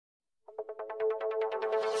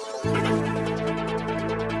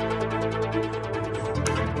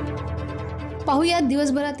पाहूया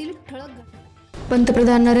दिवसभरातील ठळक घटना।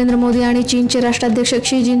 पंतप्रधान नरेंद्र मोदी आणि चीनचे राष्ट्राध्यक्ष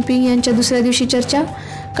शी जिनपिंग यांच्या दुसऱ्या दिवशी चर्चा।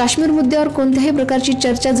 काश्मीर मुद्द्यावर कोणत्याही प्रकारची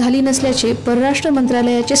चर्चा झाली नसल्याचे परराष्ट्र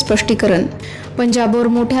मंत्रालयाचे स्पष्टीकरण। पंजाबवर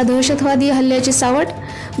मोठ्या दहशतवादी हल्ल्याचे सावट।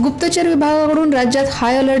 गुप्तचर विभागाकडून राज्यात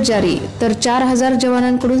हाय अलर्ट जारी, तर 4000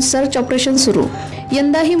 जवानांकडून सर्च ऑपरेशन सुरू।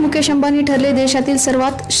 यंदाही मुकेश अंबानी ठरले देशातील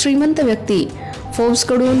सर्वात श्रीमंत व्यक्ती।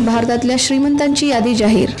 फोर्ब्सकडून भारतातल्या श्रीमंतांची यादी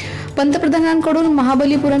जाहीर। पंतप्रधानांकडून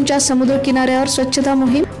महाबलीपुरमच्या समुद्र किनाऱ्यावर स्वच्छता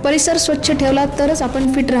मोहीम। परिसर स्वच्छ ठेवला तरच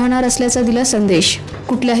आपण फिट राहणार असल्याचा दिला संदेश।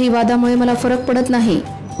 कुठल्याही वादामुळे मला फरक पडत नाही।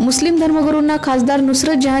 मुस्लिम धर्मगुरूंना खासदार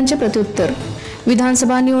नुसरत जहांचे प्रत्युत्तर।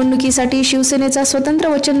 विधानसभा निवडणुकीसाठी शिवसेनेचा स्वतंत्र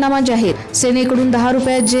वचननामा जाहीर। सेनेकडून 10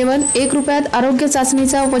 रुपयात जेवण, 1 रुपयात आरोग्य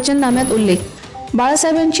चाचणीचा वचननाम्यात उल्लेख।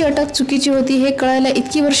 बाळासाहेबांची अटक चुकीची होती हे कळायला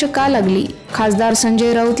इतकी वर्ष का लागली? खासदार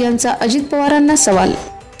संजय राऊत यांचा अजित पवारांना सवाल।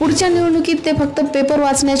 पुढच्या निवडणुकीत ते फक्त पेपर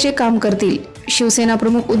वाचण्याचे काम करतील। शिवसेना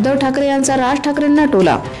प्रमुख उद्धव ठाकरे यांचा राज ठाकरेंना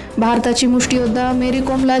टोला। भारताची मुष्टियोद्धा मेरी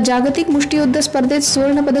कोमला जागतिक मुष्टियुद्ध स्पर्धेत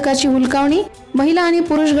सुवर्ण पदकाची हुलकावणी। महिला आणि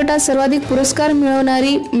पुरुष गटात सर्वाधिक पुरस्कार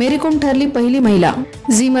मिळवणारी मेरी कोम ठरली पहिली महिला।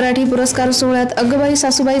 झी मराठी पुरस्कार सोहळ्यात अग्गबाई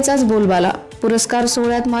सासूबाईचाच बोलबाला। पुरस्कार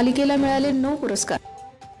सोहळ्यात मालिकेला मिळाले 9 पुरस्कार।